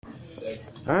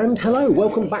And hello,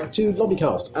 welcome back to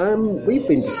LobbyCast. We've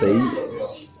been to see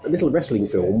a little wrestling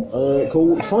film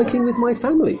called Fighting With My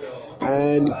Family.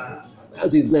 And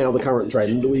as is now the current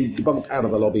trend, we've bunked out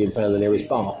of the lobby and found the nearest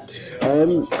bar.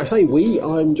 I say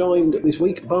I'm joined this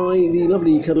week by the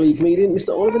lovely cuddly comedian, Mr.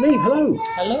 Oliver Neve. Hello.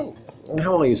 Hello.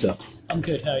 How are you, sir? I'm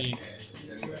good, how are you?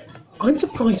 I'm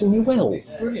surprisingly well.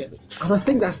 Brilliant. And I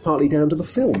think that's partly down to the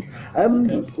film.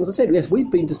 As I said, yes, we've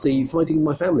been to see Fighting With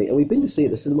My Family, and we've been to see it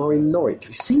at the cinema in Norwich,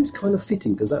 which seems kind of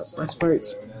fitting because that's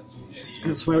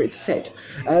where it's set.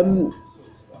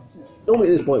 Normally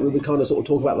at this point we would kind of sort of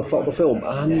talk about the plot of the film,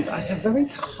 and it's a very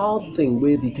hard thing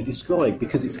weirdly to describe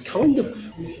because it's kind of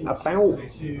about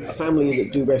a family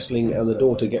that do wrestling and the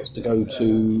daughter gets to go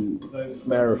to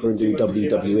America and do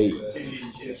WWE.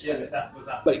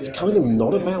 But it's kind of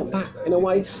not about that in a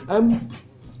way.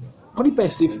 Probably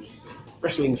best if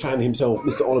wrestling fan himself,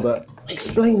 Mr. Oliver,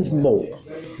 explains more.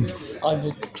 I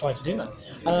will try to do that.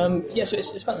 So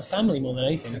it's about the family more than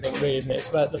anything, I think, really, isn't it? It's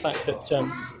about the fact that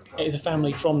it is a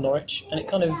family from Norwich, and I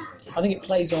think it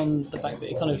plays on the fact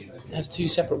that it kind of has two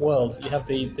separate worlds. You have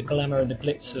the glamour and the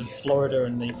glitz of Florida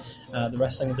and the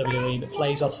wrestling of WWE that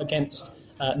plays off against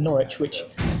Norwich, which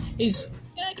is...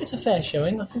 it gets a fair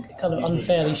showing. I think it kind of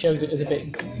unfairly shows it as a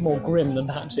bit more grim than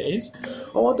perhaps it is.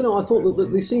 Oh, I don't know. I thought that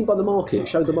the scene by the market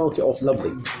showed the market off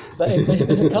lovely.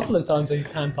 There's a couple of times they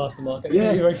pan past the market.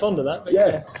 Yeah. You're very fond of that. But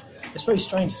yeah. It's very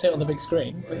strange to see it on the big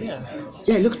screen, but yeah.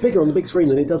 Yeah, it looks bigger on the big screen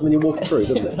than it does when you're walking through,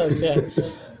 doesn't it? It does, yeah.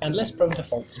 And less prone to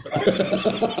faults, but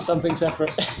that's something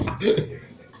separate.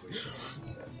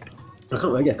 I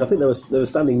think they were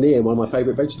standing near one of my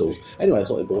favourite veg stalls. Anyway, that's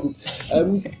not important.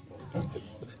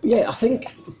 Yeah, I think...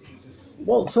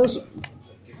 Well, first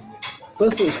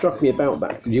thing that struck me about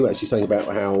that, you actually saying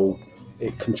about how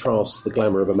it contrasts the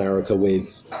glamour of America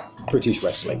with British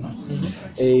wrestling,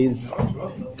 is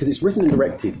because it's written and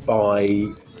directed by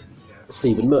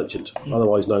Stephen Merchant,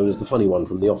 otherwise known as the funny one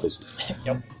from The Office.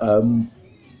 Yep. And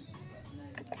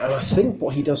I think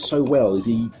what he does so well is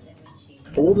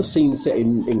all the scenes set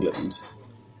in England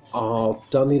are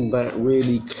done in that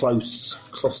really close,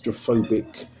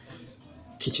 claustrophobic,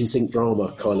 kitchen sink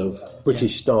drama kind of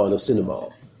British style of cinema.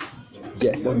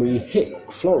 Yet when we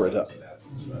hit Florida,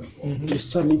 you're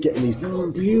suddenly getting these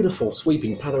beautiful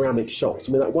sweeping panoramic shots.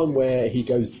 I mean, that one where he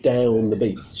goes down the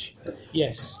beach,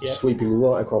 Yes, yeah. sweeping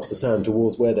right across the sand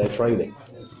towards where they're training.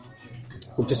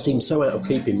 It just seems so out of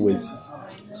keeping with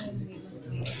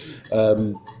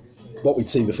what we'd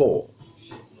seen before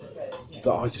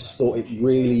that I just thought it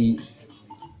really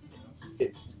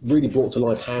brought to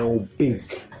life how big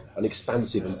and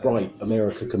expansive and bright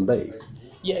America can be.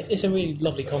 Yeah, it's a really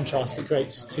lovely contrast. It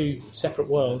creates two separate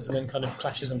worlds and then kind of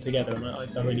clashes them together, and I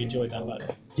really enjoyed that about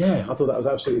it. Yeah, I thought that was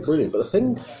absolutely brilliant. But the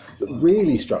thing that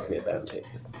really struck me about it,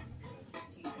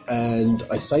 and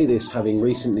I say this having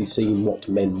recently seen What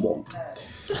Men Want,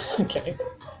 Okay.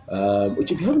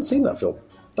 which if you haven't seen that film,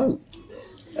 don't,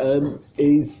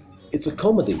 is it's a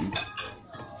comedy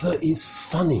that is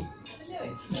funny.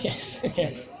 Yes,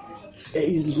 yeah. It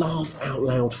is laugh out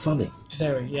loud funny.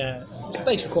 Very, yeah. It's a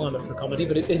base requirement for comedy,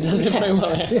 but it does it very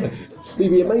well. Yeah.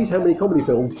 You'd be amazed how many comedy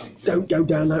films don't go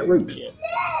down that route. Yeah.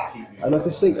 And I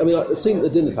just think, I mean, like the scene at the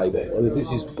dinner table, and this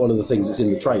is one of the things that's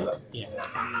in the trailer, Yeah.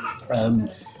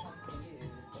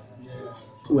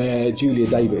 where Julia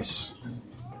Davis,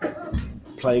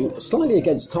 playing slightly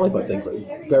against type, I think, but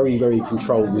very, very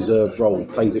controlled, reserved role,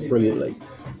 plays it brilliantly.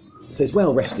 Says,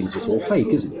 well, wrestling's just all fake,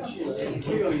 isn't it?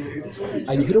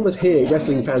 And you can almost hear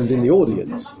wrestling fans in the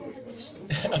audience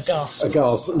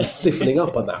aghast and stiffening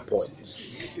up at that point.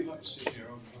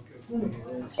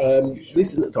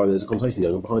 Sorry, there's a conversation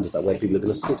going on behind us about where people are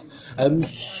going to sit. And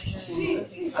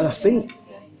I think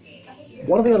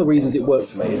one of the other reasons it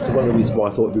worked for me, it's one of the reasons why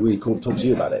I thought it'd be really cool to talk to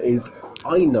you about it, is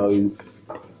I know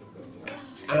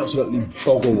absolutely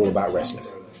boggle all about wrestling.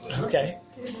 Okay.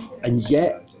 And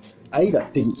yet,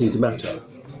 that didn't seem to matter,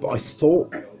 but I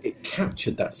thought it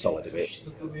captured that side of it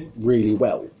really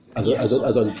well, as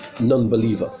a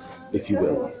non-believer, if you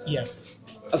will. Yeah.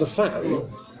 As a fan,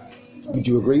 would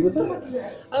you agree with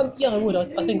that? Yeah, I would. I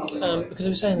think, because I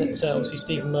was saying that obviously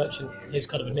Stephen Merchant has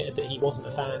kind of admitted that he wasn't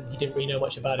a fan, he didn't really know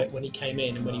much about it when he came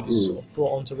in and when he was sort of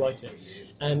brought on to write it.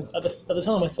 And at the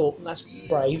time I thought, that's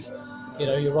brave,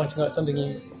 you're writing about something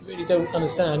you really don't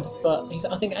understand, but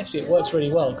I think actually it works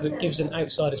really well because it gives an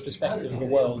outsider's perspective of the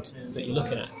world that you're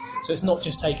looking at. So it's not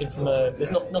just taken from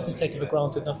nothing's taken for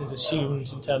granted, nothing's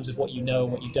assumed in terms of what you know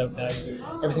and what you don't know.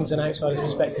 Everything's an outsider's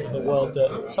perspective of a world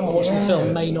that someone watching the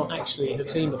film may not actually have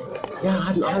seen before. Yeah,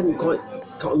 I hadn't quite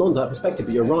gotten on to that perspective,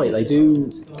 but you're right, they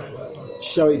do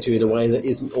show it to you in a way that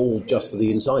isn't all just for the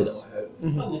insider.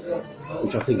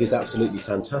 which I think is absolutely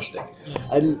fantastic.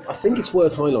 And I think it's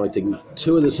worth highlighting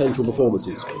two of the central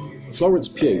performances. Florence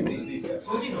Pugh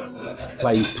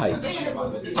plays Paige,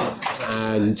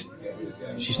 and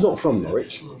she's not from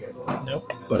Norwich. No.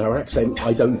 But her accent,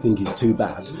 I don't think, is too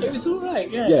bad. It was all right,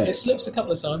 yeah. It slips a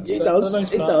couple of times. It does, for the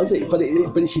most it part. does.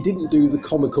 But she didn't do the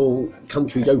comical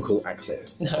country yokel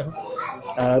accent. No.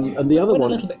 And the other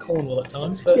one... a little bit Cornwall at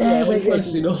times, but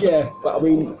but I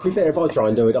mean, to be fair, if I try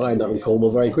and do it, I end up in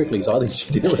Cornwall very quickly, so I think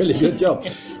she did a really good job.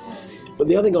 But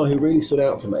the other guy who really stood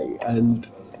out for me, and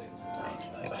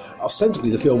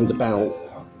ostensibly the film is about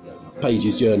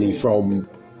Paige's journey from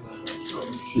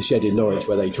the shed in Norwich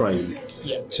where they train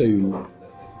to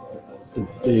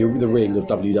the ring of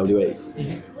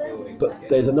WWE. But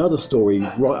there's another story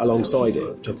right alongside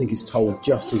it, which I think is told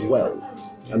just as well,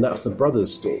 and that's the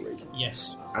brother's story.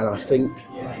 Yes. And I think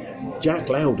Jack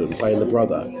Lowden, playing the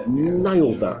brother,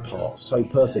 nailed that part so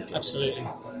perfectly. Absolutely.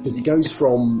 Because he goes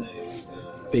from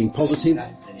being positive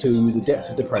to the depths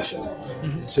of depression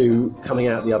to coming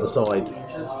out the other side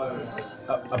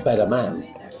a better man,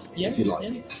 if you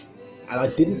like. Yeah. And I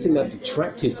didn't think that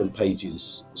detracted from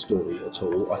Paige's story at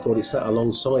all. I thought it sat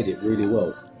alongside it really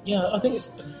well. Yeah, I think it's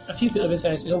a few people have been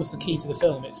saying it's almost the key to the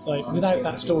film. It's like without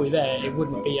that story there, it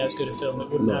wouldn't be as good a film. It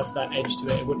wouldn't have that edge to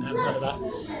it. It wouldn't have kind of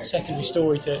that secondary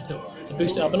story to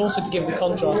boost it up, and also to give the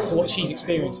contrast to what she's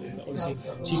experiencing. Obviously,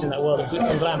 she's in that world of glitz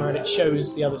and glamour, and it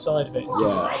shows the other side of it. The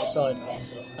other side.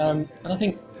 And I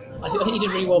think he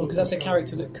did really well because that's a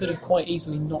character that could have quite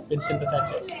easily not been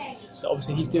sympathetic. So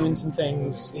obviously he's doing some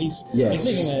things. He's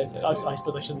living I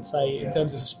suppose I shouldn't say in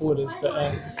terms of spoilers, but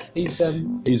he's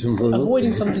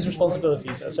avoiding some of his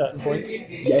responsibilities at certain points.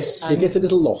 Yes, he gets a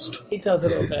little lost. It does a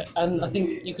little bit, and I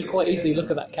think you could quite easily look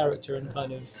at that character and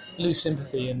kind of lose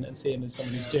sympathy and see him as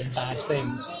someone who's doing bad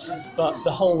things. But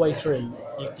the whole way through,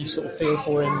 you sort of feel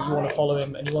for him, you want to follow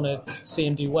him, and you want to see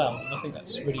him do well. And I think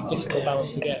that's a really difficult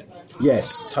balance to get.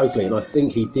 Yes, totally, and I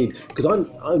think he did, because I've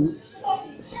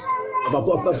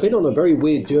been on a very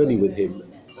weird journey with him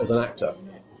as an actor,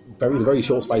 in a very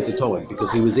short space of time,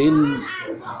 because he was in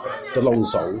The Long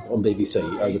Song on BBC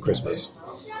over Christmas.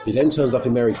 He then turns up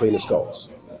in Mary Queen of Scots,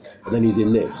 and then he's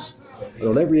in this. And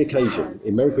on every occasion,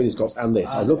 in Mary Queen of Scots and this,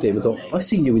 I looked at him and thought, I've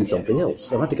seen you in something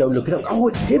else. I've had to go and look it up. Oh,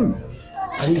 it's him!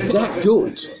 And he's that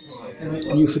good.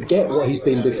 And you forget what he's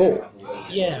been before.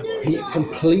 Yeah. He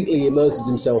completely immerses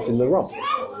himself in the role.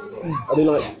 I mean,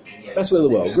 like, best will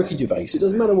in the world, Ricky Gervais, it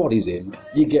doesn't matter what he's in,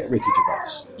 you get Ricky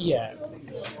Gervais. Yeah.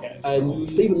 And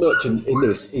Stephen Merchant in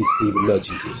this is Stephen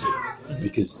Merchanting,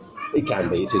 because it can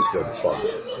be, it's his film, it's fine.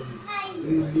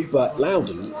 But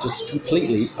Loudon just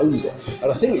completely owns it.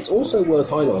 And I think it's also worth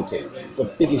highlighting the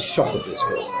biggest shock of this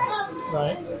film.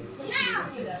 Right.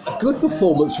 A good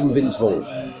performance from Vince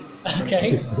Vaughn.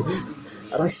 Okay.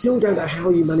 And I still don't know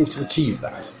how you managed to achieve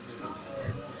that.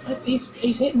 He's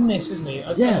hit and miss, isn't he?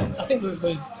 I think we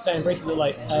were saying briefly that,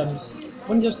 like,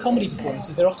 when he does comedy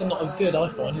performances, they're often not as good, I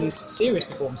find, as his serious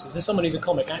performances. There's someone who's a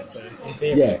comic actor, in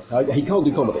theory. Yeah, he can't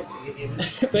do comedy.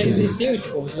 But his serious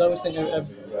performances, I always think, are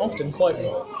often quite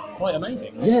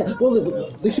amazing. Yeah, well,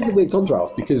 this is the weird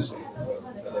contrast, because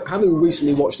having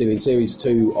recently watched him in Series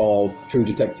 2 of True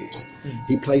Detectives,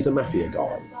 he plays a mafia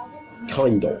guy,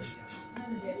 kind of.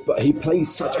 But he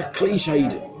plays such a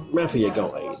cliched mafia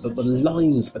guy that the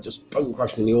lines are just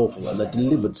bone-crushingly awful, and they're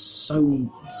delivered so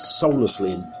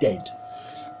soullessly and dead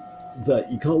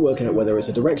that you can't work out whether it's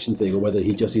a direction thing or whether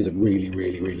he just is a really,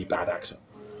 really, really bad actor.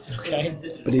 Okay.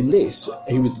 But in this,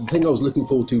 he was the thing I was looking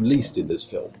forward to least in this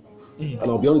film. And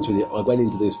I'll be honest with you, I went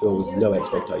into this film with no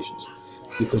expectations,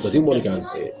 because I didn't want to go and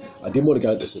see it. I didn't want to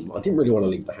go and listen. I didn't really want to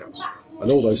leave the house.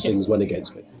 And all those things went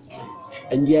against me.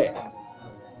 And yet,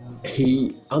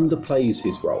 he underplays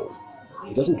his role.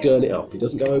 He doesn't gurn it up. He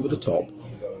doesn't go over the top.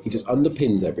 He just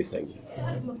underpins everything.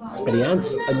 And he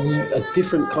adds a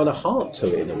different kind of heart to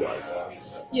it in a way.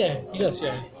 Yeah, he does,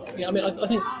 yeah. Yeah, I mean, I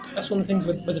think that's one of the things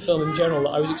with the film in general, that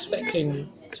I was expecting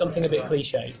something a bit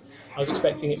cliched. I was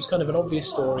expecting it was kind of an obvious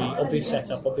story, obvious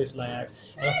setup, obvious layout,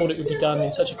 and I thought it would be done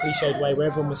in such a cliched way where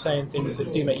everyone was saying things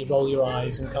that do make you roll your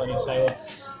eyes and kind of say, well,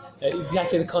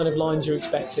 exactly the kind of lines you're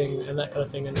expecting and that kind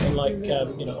of thing, and like,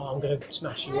 I'm going to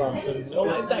smash you up, and all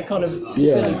that kind of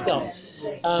silly stuff.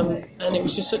 And it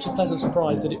was just such a pleasant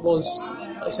surprise that it was,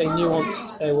 like I say,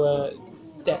 nuanced. There were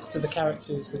depth to the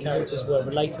characters were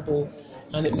relatable,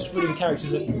 and it was really the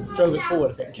characters that drove it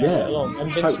forward, I think, carried it along.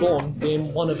 And Vince Vaughn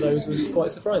being one of those was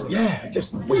quite surprising. Yeah,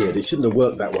 just weird. It shouldn't have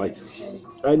worked that way.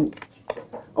 And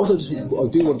also, I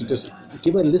do want to just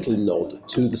give a little nod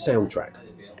to the soundtrack,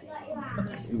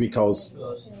 because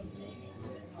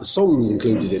the songs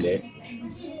included in it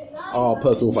are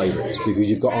personal favourites because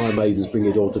you've got Iron Maiden's Bring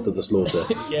Your Daughter to the Slaughter.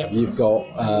 Yeah. You've got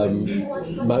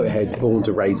Motorhead's Born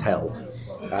to Raise Hell.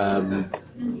 I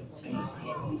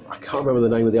can't remember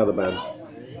the name of the other band.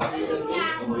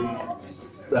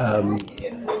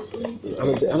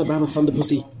 Is it Alabama Thunder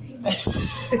Pussy? I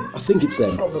think it's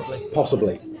them. Probably.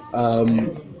 Possibly.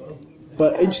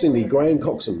 But interestingly, Graham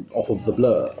Coxon off of The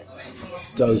Blur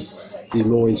does the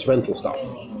more instrumental stuff.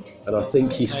 And I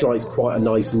think he strikes quite a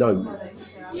nice note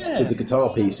with the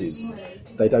guitar pieces.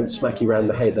 They don't smack you around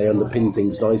the head, they underpin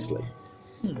things nicely.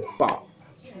 But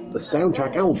the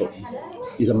soundtrack album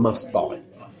is a must-buy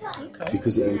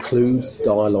because it includes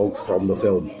dialogue from the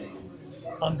film.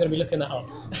 I'm going to be looking that up.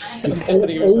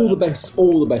 all the best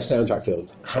soundtrack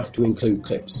films have to include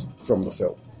clips from the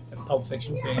film. Pulp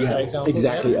Fiction being a great example.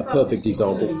 Exactly, a perfect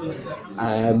example.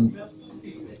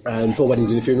 And Four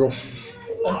Weddings and a Funeral.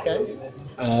 Okay.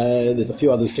 There's a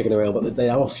few others kicking around, but they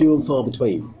are few and far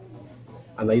between.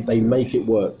 And they make it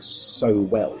work so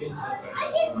well.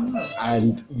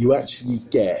 And you actually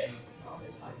get...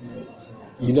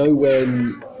 You know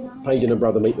when Page and her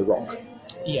brother meet The Rock?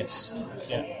 Yes.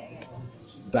 Yeah.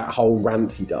 That whole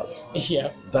rant he does.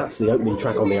 Yeah. That's the opening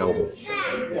track on the album.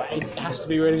 Well, it has to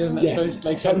be really, doesn't it? I suppose it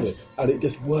makes sense. And it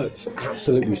just works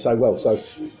absolutely so well. So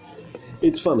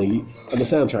it's funny, and the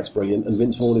soundtrack's brilliant, and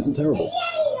Vince Vaughn isn't terrible.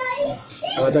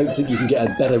 And I don't think you can get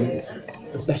a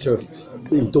better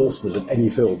endorsement of any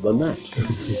film than that.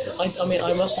 I mean,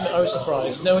 I must admit, I was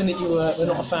surprised, knowing that you were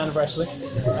not a fan of wrestling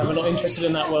and were not interested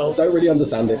in that world. Don't really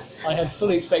understand it. I had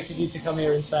fully expected you to come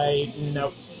here and say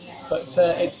no. But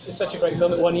it's such a great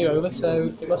film that won you over, so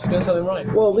it must be doing something right.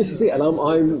 Well, this is it, and I'm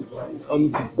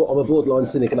a borderline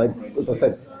cynic, and as I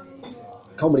said,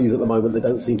 comedies at the moment, there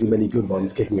don't seem to be many good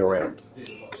ones kicking around.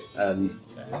 And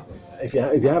if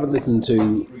you haven't listened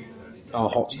to our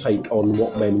hot take on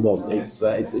What Men Want, it's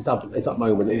up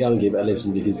moment, and go and give it a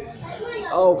listen because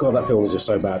oh god, that film was just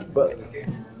so bad. But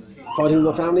Fighting with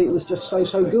My Family, it was just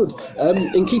so good.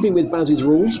 In keeping with Baz's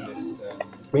rules.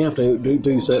 We have to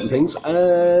do certain things. We've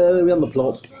done the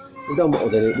plot. We've done what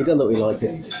was in it. We've done that we like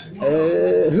it.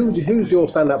 Who's your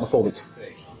standout performance?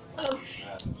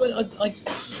 Well,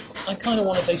 I kind of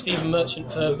want to say Stephen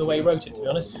Merchant for the way he wrote it, to be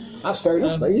honest. That's fair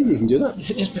enough. You can do that.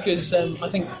 Just because I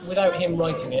think without him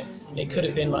writing it, it could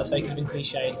have been, like I say, it could have been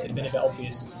cliche, it could have been a bit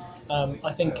obvious.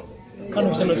 I think kind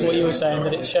of similar to what you were saying,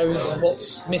 that it shows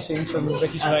what's missing from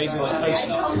Ricky Gervais'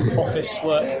 post-office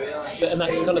work, and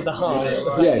that's kind of the heart,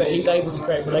 the fact that he's able to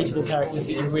create relatable characters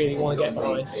that you really want to get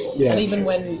behind. Yeah. And even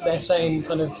when they're saying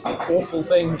kind of awful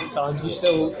things at times, you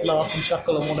still laugh and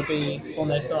chuckle and want to be on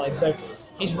their side. So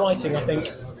his writing, I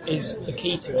think, is the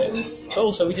key to it. But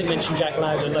also, we did mention Jack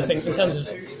Lowden. I think in terms of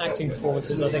acting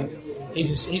performances, I think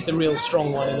he's the real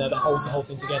strong one in there that holds the whole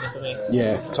thing together for me.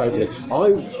 Yeah, totally.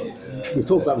 We've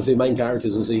talked about the two main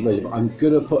characters and Steve Merchant, but I'm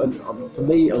going to put I'm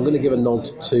going to give a nod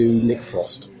to Nick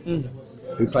Frost,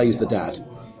 who plays the dad.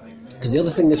 Because the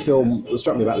other thing that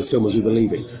struck me about this film as we were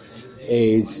leaving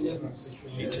is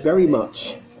it's very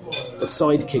much the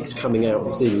sidekicks coming out and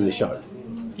stealing the show.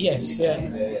 Yes,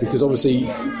 yeah. Because obviously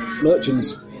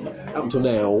Merchant's up till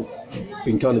now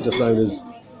been kind of just known as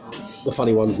the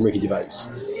funny one from Ricky Gervais.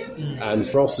 And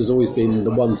Frost has always been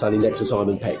the one standing next to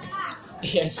Simon Pegg.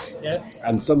 Yes, yeah.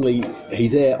 And suddenly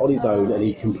he's there on his own and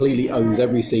he completely owns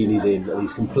every scene he's in and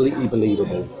he's completely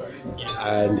believable.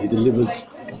 And he delivers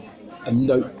a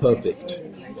note-perfect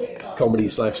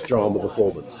comedy/drama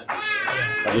performance.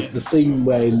 And the scene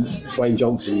when Dwayne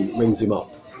Johnson rings him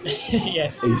up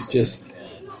is just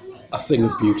a thing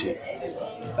of beauty.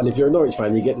 And if you're a Norwich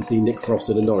fan, you get to see Nick Frost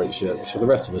in a Norwich shirt, which for the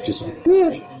rest of us just...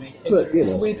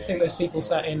 It's weird to think there's people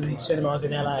sat in cinemas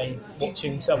in LA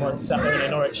watching someone sat there in a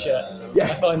Norwich shirt. Yeah.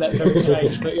 I find that very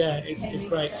strange, but yeah, it's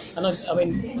great. And I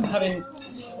mean,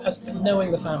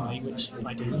 knowing the family, which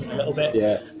I do a little bit,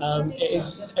 it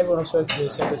is, everyone I've spoken to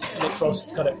has said that Nick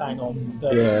Frost's got it bang on.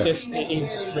 That it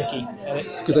is Ricky, and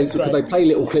it's because they play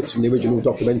little clips from the original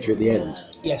documentary at the end.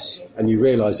 Yes. And you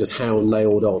realise just how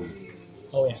nailed on.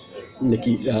 Oh yeah.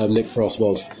 Nick Frost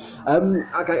was.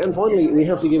 Okay, and finally we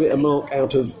have to give it a mark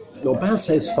out of... Well, Baz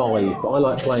says 5, but I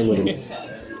like playing with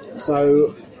him.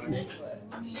 So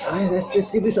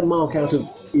let's give this a mark out of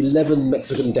 11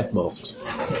 Mexican death masks.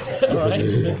 Alright,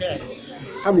 okay.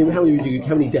 How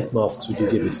many death masks would you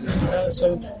give it?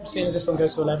 So, seeing as this one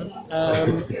goes to 11,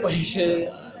 we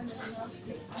should...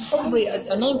 Probably a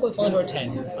 9.5 or a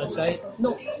 10, I'd say.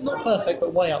 Not perfect,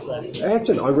 but way up there.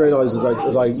 Excellent. I realised as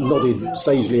I nodded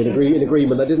sagely in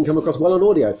agreement that didn't come across well on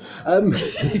audio.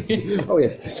 Oh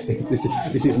yes,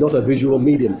 this is not a visual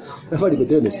medium. I've only been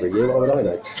doing this for a year. Why would I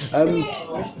know?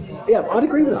 Yeah, I'd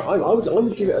agree with that. I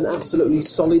would give it an absolutely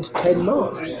solid 10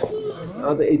 marks.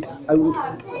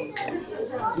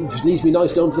 It just leads me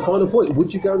nicely on to the final point.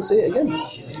 Would you go and see it again?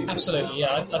 Absolutely.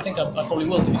 Yeah, I think I probably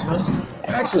will, to be honest.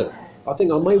 Excellent. I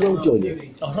think I may well join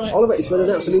you. All right. Oliver, it's been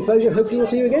an absolute pleasure. Hopefully we'll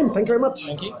see you again. Thank you very much.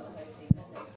 Thank you.